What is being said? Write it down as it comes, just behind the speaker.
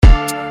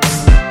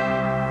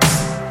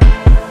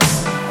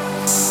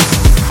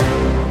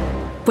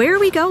Where are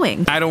we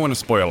going? I don't want to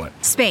spoil it.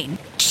 Spain.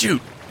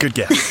 Shoot, good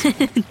guess.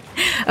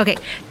 Okay,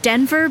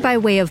 Denver by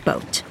way of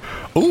boat.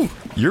 Ooh,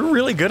 you're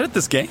really good at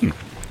this game.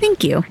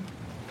 Thank you.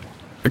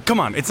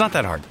 Come on, it's not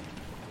that hard.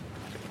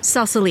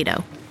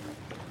 Sausalito.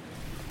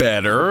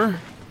 Better.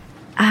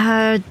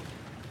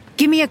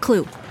 Give me a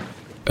clue.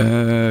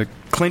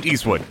 Clint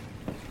Eastwood.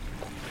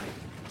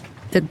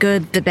 The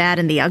good, the bad,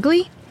 and the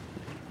ugly?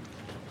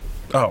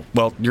 Oh,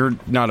 well, you're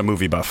not a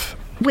movie buff.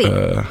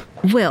 Wait,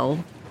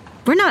 Will,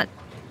 we're not...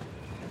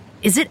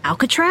 Is it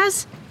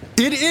Alcatraz?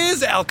 It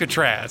is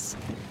Alcatraz.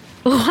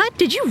 What?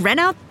 Did you rent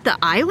out the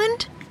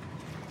island?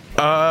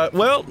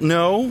 Well,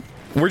 no.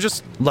 We're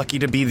just lucky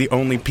to be the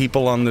only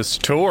people on this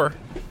tour.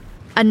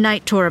 A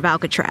night tour of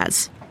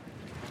Alcatraz.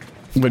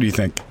 What do you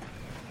think?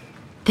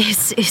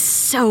 This is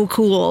so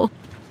cool.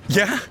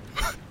 Yeah?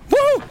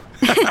 Woo!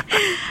 How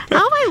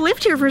have I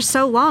lived here for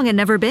so long and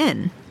never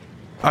been?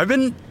 I've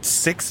been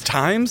 6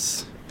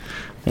 times.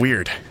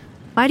 Weird.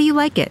 Why do you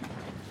like it?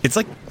 It's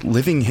like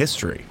living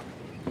history.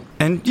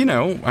 And, you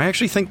know, I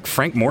actually think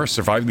Frank Morris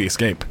survived the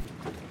escape.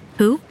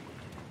 Who?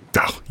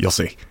 Oh, you'll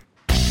see.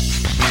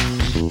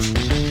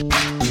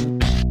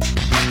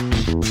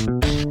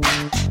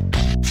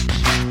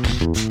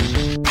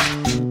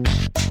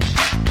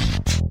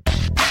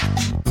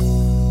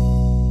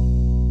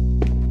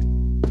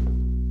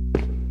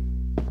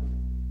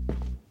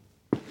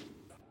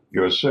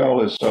 Your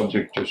cell is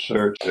subject to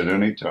search at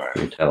any time.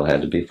 Your towel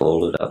had to be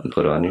folded up and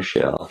put on your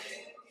shelf.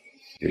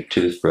 Your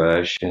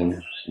toothbrush,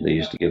 and they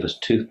used to give us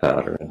tooth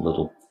powder in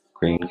little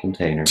green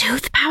containers.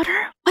 Tooth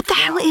powder? What the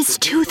hell is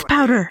tooth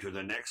powder?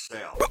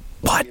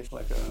 What?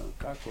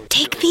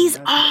 Take these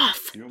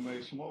off. You may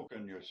smoke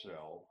in your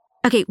cell.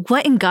 Okay,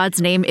 what in God's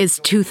name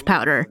is tooth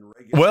powder?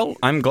 Well,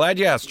 I'm glad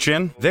you asked,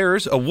 Chin.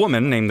 There's a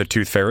woman named the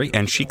Tooth Fairy,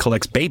 and she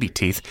collects baby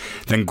teeth,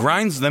 then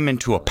grinds them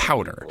into a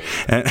powder.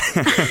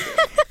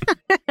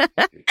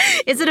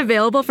 Is it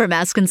available for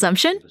mass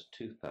consumption?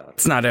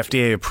 It's not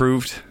FDA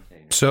approved.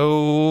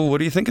 So, what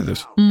do you think of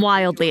this?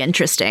 Wildly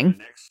interesting.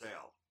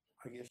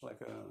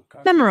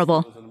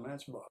 Memorable.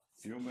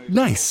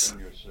 Nice.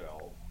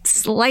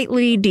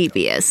 Slightly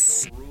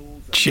devious.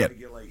 Shit.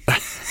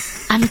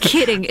 I'm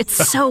kidding.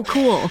 It's so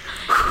cool.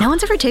 No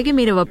one's ever taken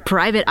me to a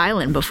private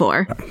island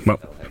before. Well,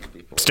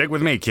 stick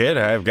with me, kid.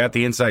 I've got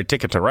the inside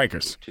ticket to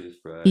Rikers.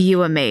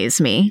 You amaze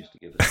me.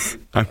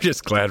 I'm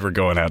just glad we're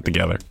going out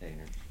together.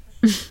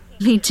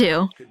 Me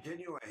too.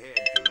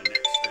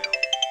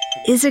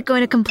 Is it going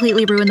to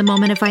completely ruin the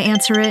moment if I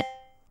answer it?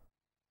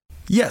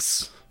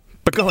 Yes,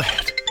 but go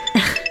ahead.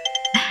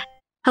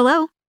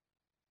 Hello?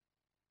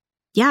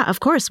 Yeah, of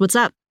course. What's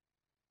up?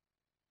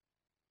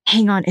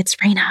 Hang on, it's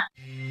Raina.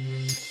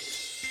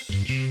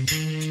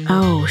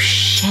 Oh,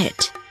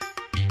 shit.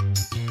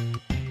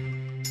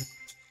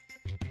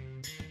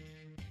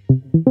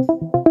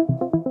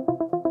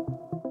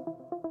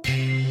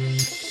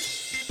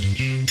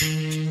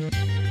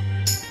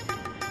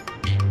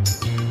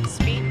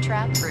 Speed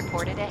trap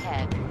reported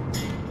ahead.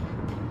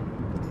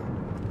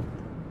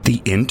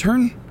 The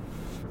intern?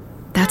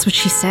 That's what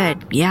she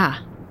said, yeah.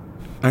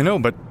 I know,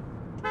 but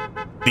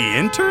the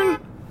intern?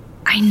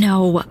 I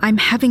know. I'm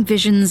having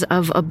visions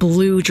of a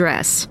blue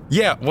dress.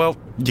 Yeah, well,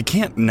 you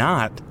can't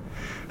not.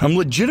 I'm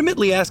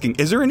legitimately asking,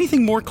 is there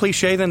anything more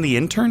cliche than the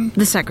intern?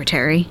 The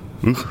secretary.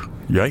 Ooh,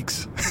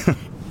 yikes.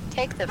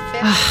 Take the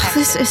fifth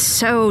This exit. is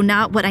so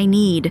not what I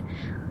need.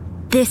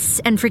 This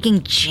and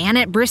freaking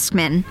Janet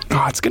Briskman.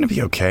 Oh, it's gonna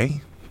be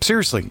okay.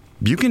 Seriously,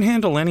 you can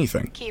handle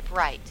anything. Keep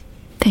right.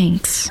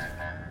 Thanks.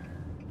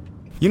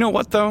 You know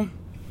what, though?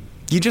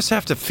 You just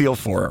have to feel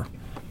for her.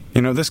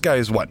 You know, this guy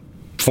is what,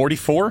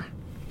 44?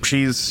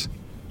 She's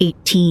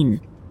 18.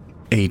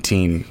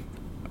 18.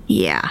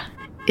 Yeah,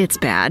 it's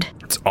bad.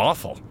 It's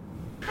awful.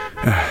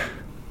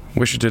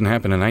 Wish it didn't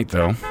happen tonight,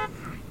 though.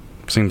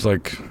 Seems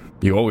like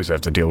you always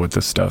have to deal with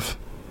this stuff.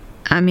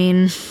 I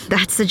mean,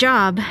 that's the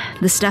job.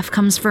 The stuff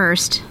comes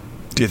first.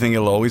 Do you think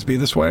it'll always be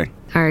this way?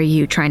 Are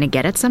you trying to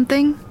get at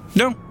something?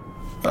 No,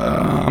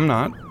 I'm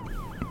not.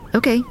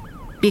 Okay,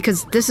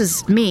 because this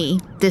is me.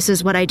 This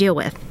is what I deal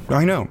with.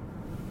 I know.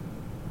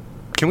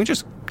 Can we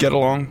just get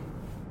along?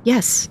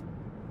 Yes.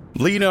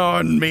 Lean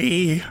on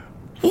me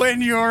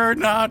when you're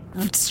not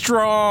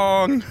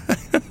strong.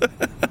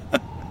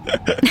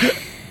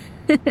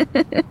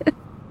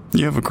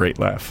 You have a great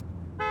laugh.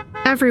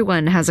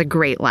 Everyone has a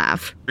great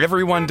laugh.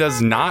 Everyone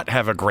does not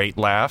have a great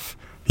laugh.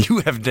 You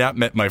have not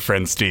met my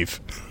friend Steve.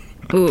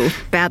 Ooh,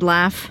 bad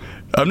laugh.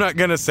 I'm not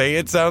going to say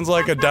it sounds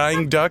like a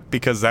dying duck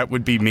because that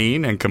would be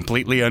mean and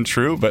completely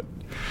untrue, but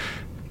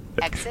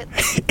Exit.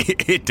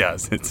 it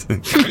does. It's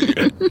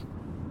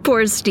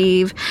Poor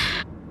Steve.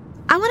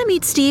 I want to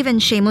meet Steve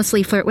and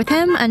shamelessly flirt with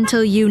him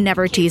until you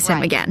never tease him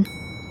right. again.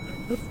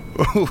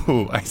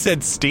 Ooh, I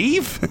said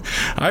Steve?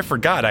 I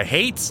forgot. I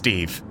hate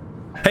Steve.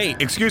 Hey,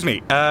 excuse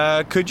me.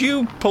 Could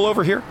you pull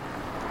over here?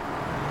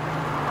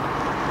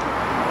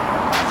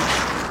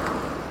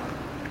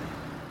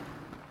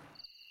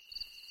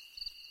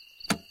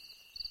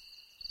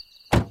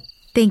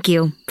 Thank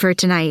you for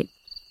tonight.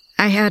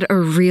 I had a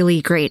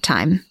really great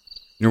time.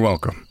 You're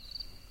welcome.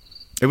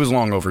 It was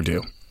long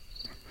overdue.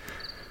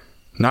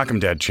 Knock him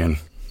dead, Chin.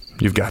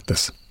 You've got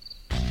this.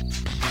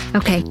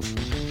 Okay.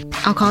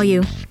 I'll call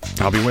you.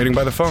 I'll be waiting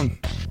by the phone.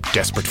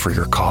 Desperate for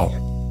your call.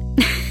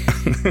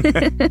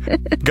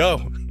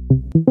 Go.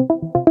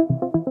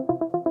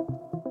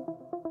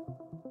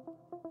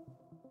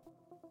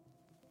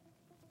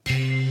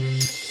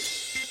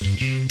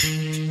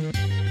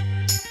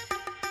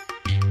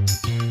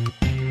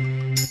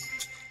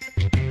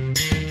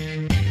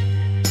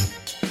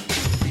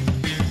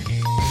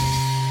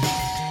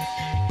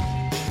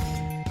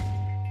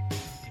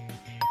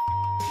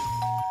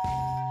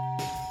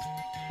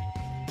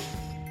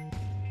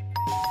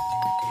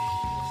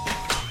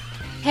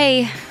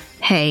 Hey,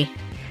 Hey.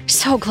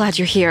 so glad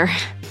you're here.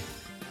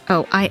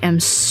 Oh, I am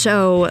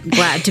so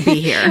glad to be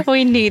here.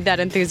 We need that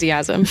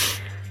enthusiasm.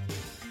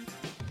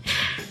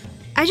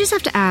 I just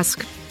have to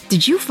ask,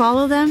 did you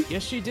follow them?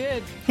 Yes, she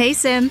did. Hey,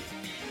 Sim.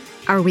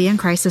 Are we in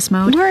crisis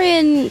mode? We're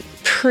in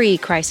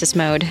pre-crisis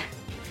mode.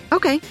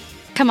 Okay.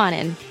 Come on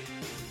in.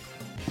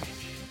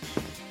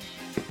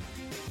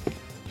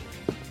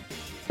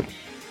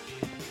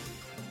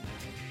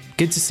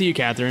 Good to see you,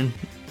 Catherine.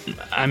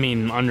 I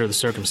mean, under the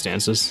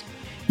circumstances.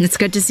 It's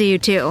good to see you,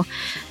 too.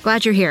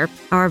 Glad you're here.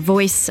 Our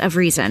voice of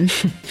reason.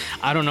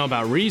 I don't know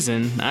about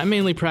reason. I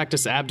mainly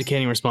practice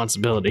abdicating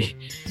responsibility.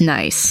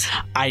 Nice.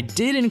 I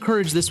did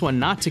encourage this one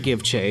not to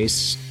give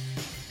chase.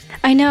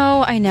 I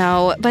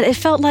know, but it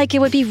felt like it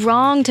would be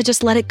wrong to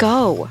just let it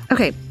go.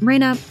 Okay,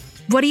 Raina,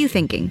 what are you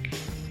thinking?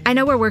 I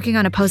know we're working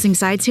on opposing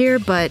sides here,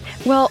 but...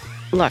 Well,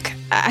 look,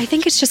 I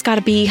think it's just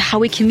gotta be how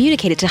we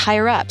communicate it to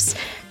higher-ups.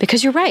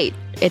 Because you're right,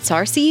 it's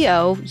our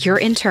CEO, your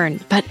intern,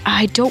 but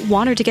I don't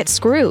want her to get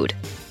screwed.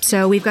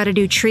 So we've got to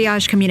do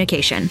triage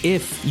communication.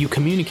 If you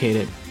communicate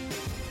it.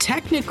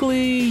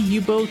 Technically,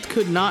 you both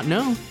could not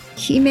know.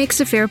 He makes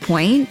a fair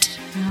point.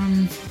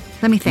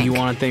 Let me think. You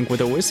want to think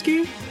with a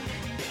whiskey?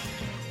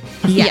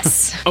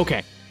 Yes.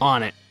 Okay,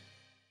 on it.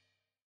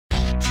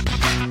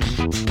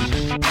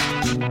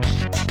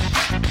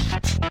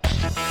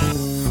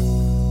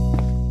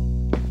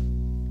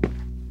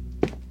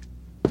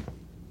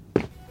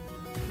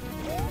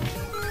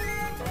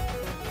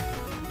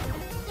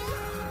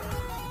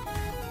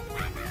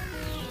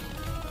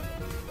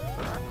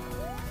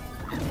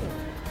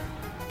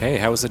 Hey,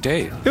 how was the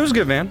date? It was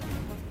good, man.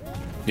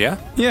 Yeah?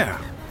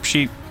 Yeah.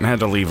 She had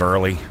to leave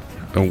early.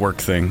 A work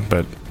thing,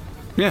 but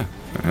yeah,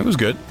 it was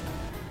good.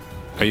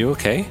 Are you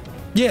okay?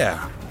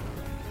 Yeah.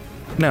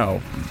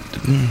 No.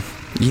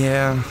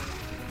 Yeah.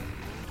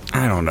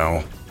 I don't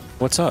know.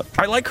 What's up?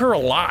 I like her a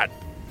lot.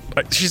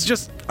 She's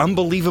just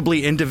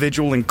unbelievably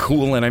individual and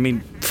cool, and I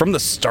mean, from the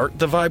start,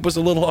 the vibe was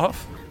a little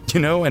off,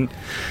 you know, and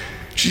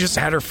she just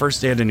had her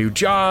first day at a new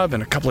job,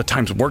 and a couple of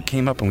times work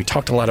came up, and we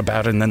talked a lot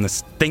about it, and then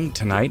this thing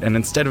tonight, and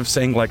instead of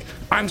saying, like,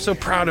 I'm so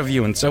proud of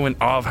you and so in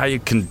awe of how you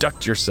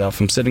conduct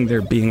yourself, I'm sitting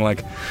there being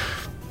like,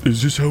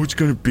 is this how it's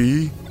gonna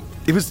be?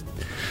 It was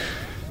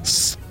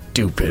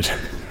stupid,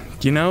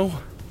 you know?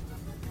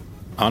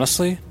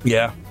 Honestly,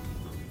 Yeah.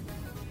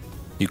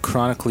 you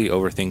chronically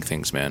overthink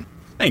things, man.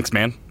 Thanks,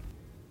 man.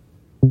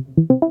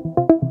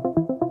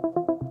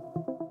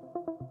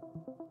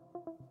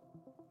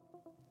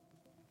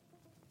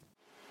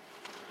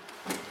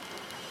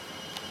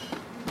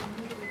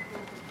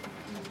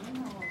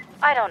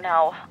 I don't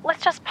know.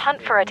 Let's just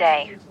punt for a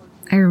day.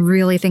 I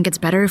really think it's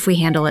better if we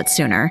handle it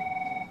sooner.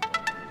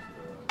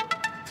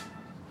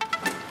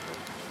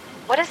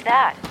 What is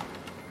that?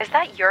 Is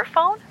that your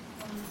phone?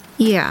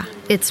 Yeah,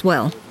 it's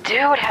Will.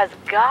 Dude has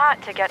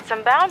got to get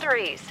some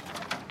boundaries.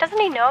 Doesn't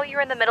he know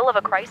you're in the middle of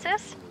a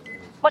crisis?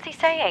 What's he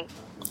saying?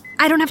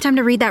 I don't have time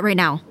to read that right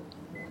now.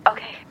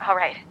 Okay, all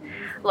right.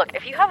 Look,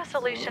 if you have a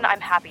solution, I'm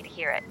happy to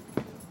hear it.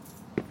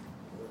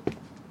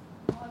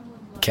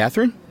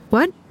 Catherine?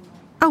 What?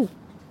 Oh,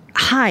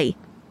 hi.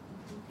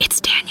 It's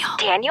Daniel.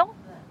 Daniel?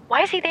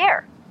 Why is he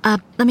there?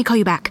 Let me call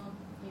you back.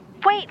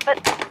 Wait,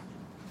 but...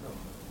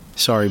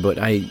 Sorry, but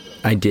I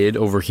did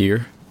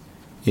overhear.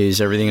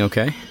 Is everything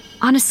okay?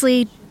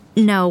 Honestly,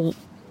 no.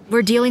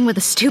 We're dealing with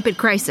a stupid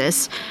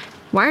crisis.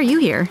 Why are you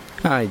here?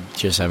 I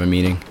just have a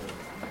meeting.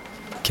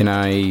 Can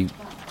I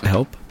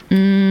help?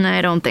 I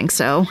don't think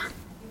so.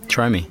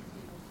 Try me.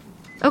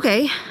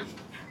 Okay.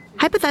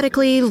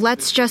 Hypothetically,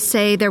 let's just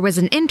say there was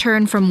an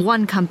intern from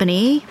one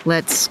company,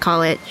 let's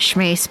call it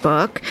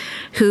Schmacebook,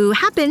 who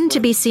happened to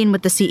be seen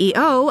with the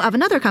CEO of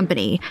another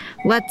company.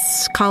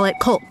 Let's call it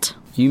Colt.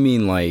 You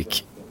mean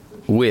like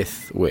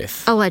with?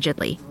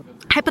 Allegedly.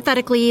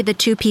 Hypothetically, the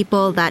two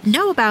people that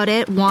know about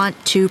it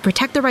want to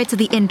protect the rights of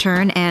the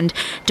intern and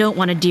don't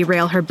want to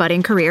derail her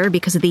budding career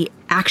because of the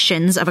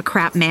actions of a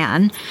crap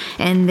man,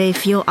 and they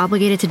feel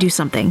obligated to do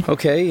something.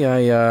 Okay,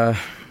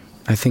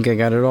 I think I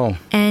got it all.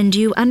 And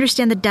you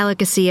understand the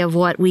delicacy of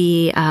what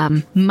we,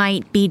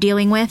 might be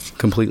dealing with?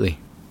 Completely.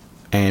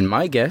 And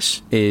my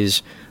guess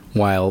is,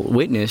 while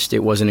witnessed, it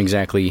wasn't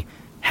exactly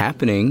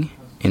happening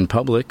in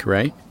public,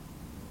 right?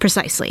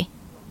 Precisely.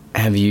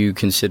 Have you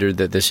considered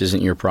that this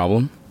isn't your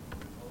problem?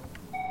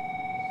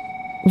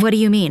 What do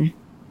you mean?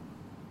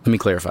 Let me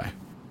clarify.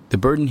 The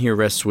burden here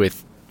rests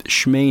with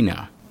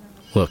Shmena,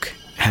 Look,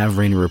 have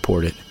Rainer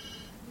report it.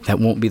 That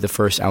won't be the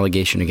first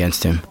allegation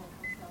against him.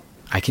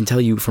 I can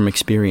tell you from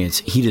experience,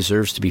 he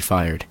deserves to be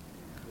fired.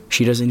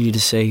 She doesn't need to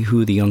say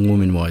who the young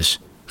woman was.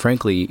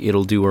 Frankly,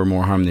 it'll do her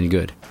more harm than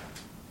good.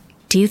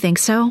 Do you think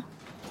so?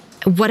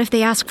 What if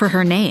they ask for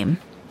her name?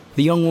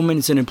 The young woman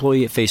is an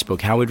employee at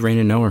Facebook. How would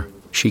Raina know her?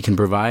 She can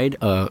provide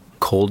a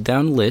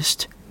cold-down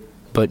list,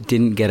 but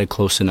didn't get a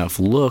close enough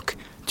look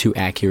to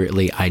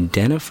accurately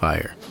identify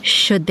her.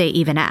 Should they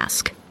even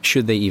ask?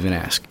 Should they even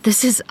ask?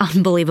 This is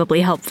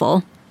unbelievably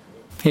helpful.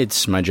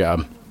 It's my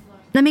job.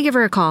 Let me give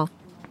her a call.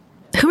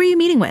 Who are you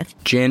meeting with?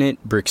 Janet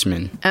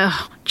Brixman.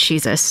 Oh,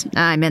 Jesus.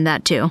 I'm in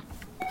that too.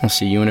 I'll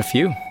see you in a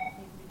few.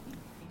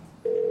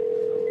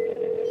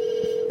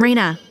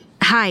 Raina,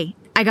 hi.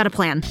 I got a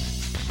plan.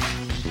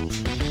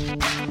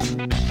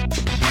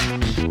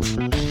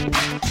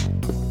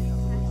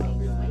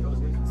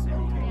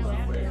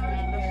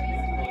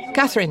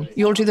 Catherine,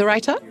 you'll do the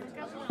write-up?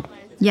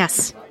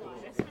 Yes.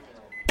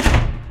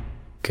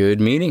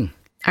 Good meeting.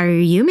 Are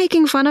you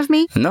making fun of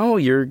me? No,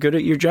 you're good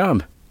at your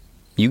job.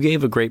 You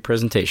gave a great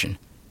presentation.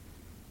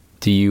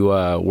 Do you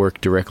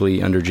work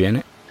directly under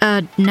Janet?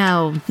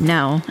 No.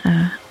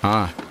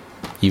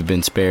 You've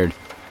been spared.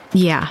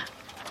 Yeah.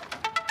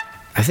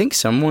 I think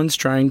someone's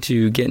trying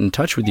to get in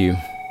touch with you.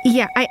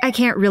 Yeah, I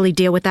can't really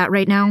deal with that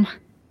right now.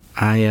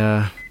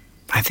 I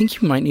think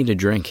you might need a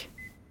drink.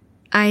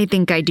 I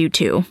think I do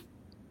too.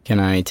 Can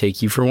I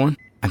take you for one?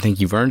 I think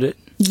you've earned it.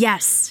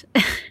 Yes.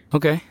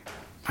 Okay.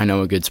 I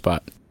know a good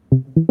spot.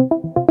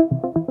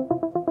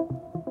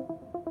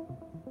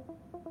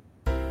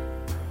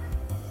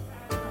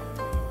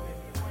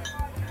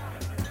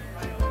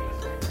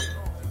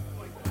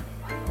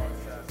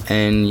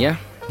 And yeah,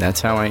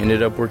 that's how I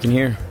ended up working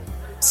here.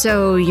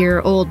 So,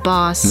 your old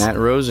boss... Matt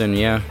Rosen,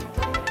 yeah.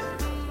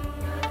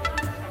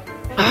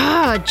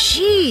 Oh,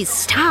 jeez,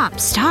 stop.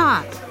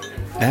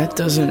 That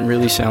doesn't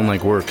really sound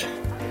like work.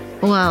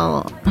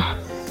 Well...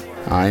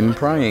 I'm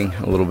prying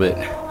a little bit.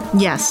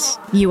 Yes,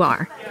 you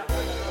are.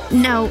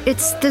 No,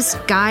 it's this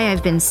guy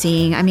I've been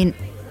seeing. I mean,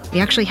 we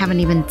actually haven't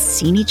even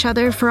seen each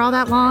other for all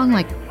that long,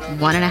 like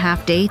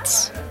 1.5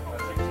 dates.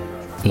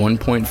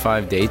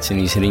 1.5 dates and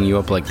he's hitting you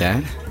up like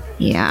that?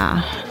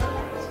 Yeah.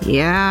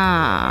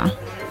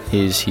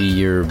 Is he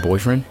your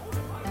boyfriend?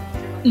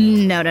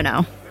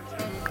 No.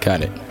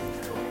 Got it.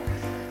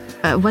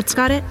 What's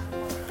got it?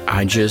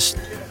 I just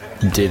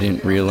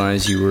didn't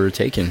realize you were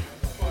taken.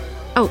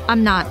 Oh,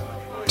 I'm not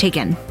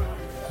taken.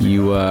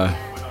 You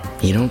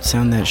don't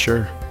sound that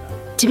sure.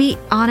 To be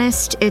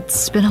honest,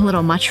 it's been a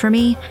little much for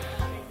me.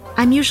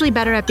 I'm usually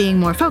better at being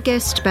more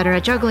focused, better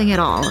at juggling it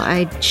all.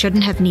 I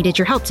shouldn't have needed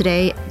your help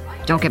today.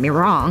 Don't get me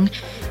wrong.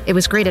 It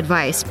was great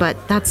advice, but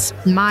that's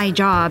my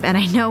job, and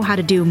I know how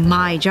to do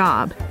my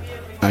job.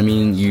 I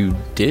mean, you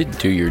did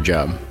do your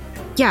job.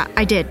 Yeah,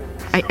 I did.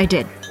 I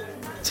did.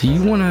 Do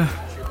you want to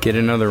get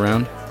another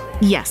round?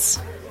 Yes.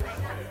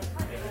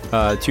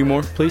 2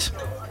 more, please.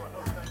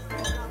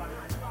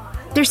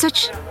 There's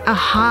such a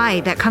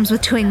high that comes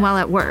with doing well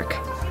at work.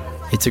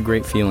 It's a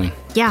great feeling.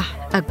 Yeah,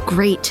 a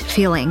great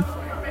feeling.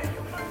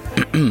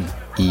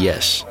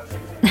 Yes.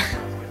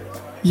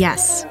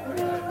 Yes.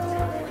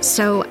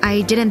 So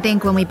I didn't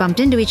think when we bumped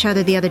into each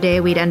other the other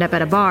day we'd end up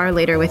at a bar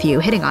later with you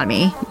hitting on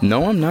me.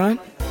 No, I'm not.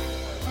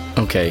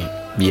 Okay,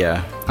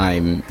 yeah,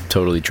 I'm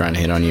totally trying to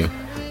hit on you.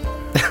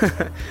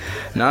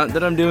 Not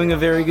that I'm doing a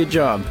very good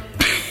job.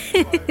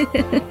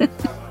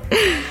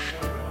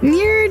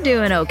 You're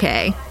doing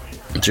okay.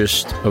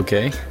 Just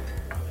okay?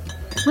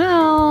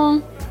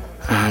 Well...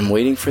 I'm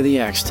waiting for the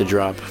axe to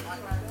drop.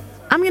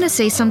 I'm gonna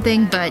say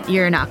something, but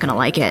you're not gonna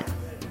like it.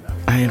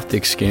 I have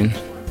thick skin.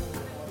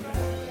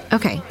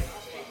 Okay.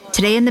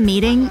 Today in the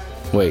meeting...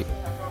 Wait,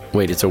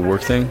 it's a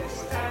work thing?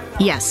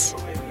 Yes.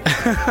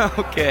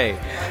 Okay,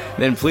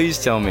 then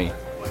please tell me.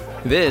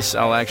 This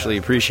I'll actually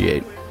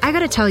appreciate. I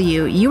gotta tell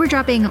you, you were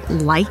dropping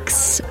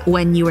likes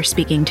when you were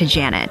speaking to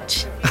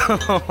Janet.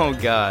 Oh,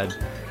 God.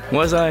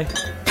 Was I?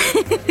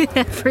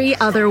 Every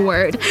other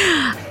word.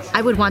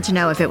 I would want to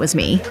know if it was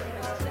me.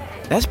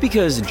 That's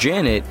because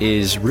Janet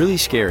is really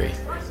scary.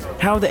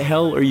 How the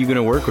hell are you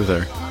gonna work with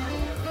her?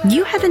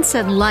 You haven't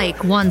said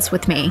like once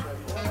with me.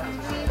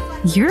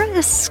 You're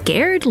a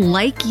scared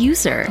like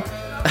user.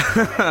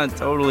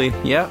 Totally.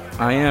 Yep,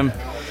 I am.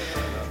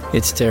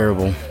 It's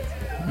terrible.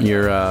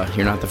 You're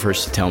not the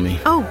first to tell me.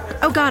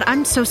 Oh God,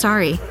 I'm so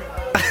sorry.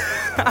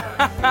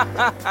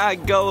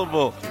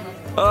 Gullible.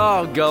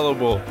 Oh,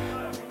 gullible.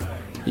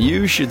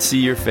 You should see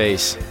your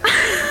face.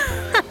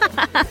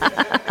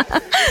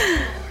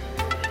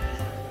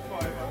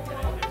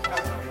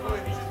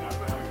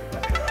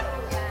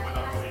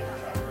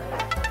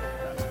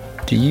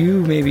 Do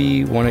you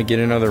maybe want to get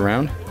another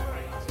round?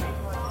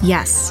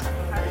 Yes.